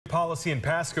Policy in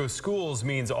Pasco Schools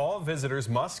means all visitors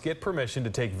must get permission to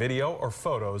take video or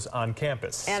photos on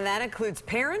campus. And that includes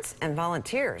parents and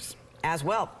volunteers as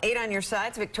well. 8 on your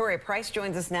sides. Victoria Price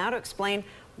joins us now to explain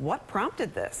what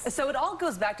prompted this. So it all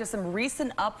goes back to some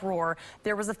recent uproar.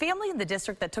 There was a family in the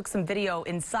district that took some video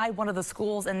inside one of the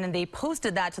schools, and then they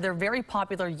posted that to their very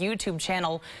popular YouTube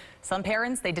channel. Some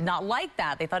parents, they did not like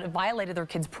that. They thought it violated their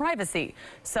kids' privacy.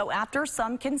 So after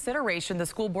some consideration, the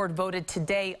school board voted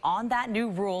today on that new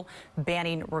rule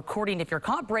banning recording. If you're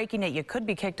caught breaking it, you could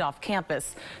be kicked off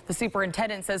campus. The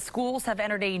superintendent says schools have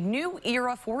entered a new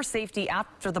era for safety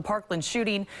after the Parkland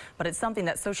shooting, but it's something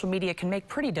that social media can make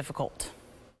pretty difficult.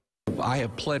 I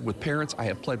have pled with parents, I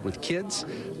have pled with kids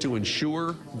to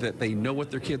ensure that they know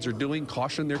what their kids are doing,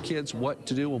 caution their kids what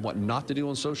to do and what not to do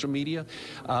on social media.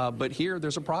 But here,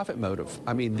 there's a profit motive.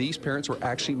 I mean, these parents were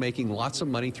actually making lots of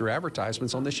money through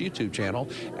advertisements on this YouTube channel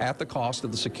at the cost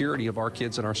of the security of our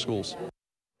kids in our schools.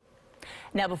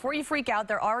 Now, before you freak out,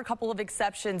 there are a couple of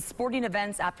exceptions. Sporting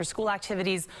events, after school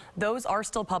activities, those are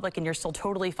still public and you're still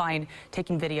totally fine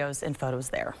taking videos and photos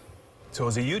there. So it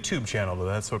was a YouTube channel, though.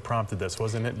 That's what prompted this,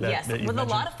 wasn't it? Yes, with a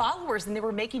lot of followers, and they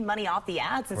were making money off the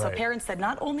ads. And so parents said,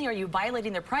 not only are you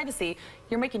violating their privacy,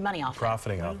 you're making money off it.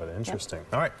 Profiting off it. Interesting.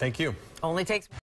 Yep. All right, thank you. Only takes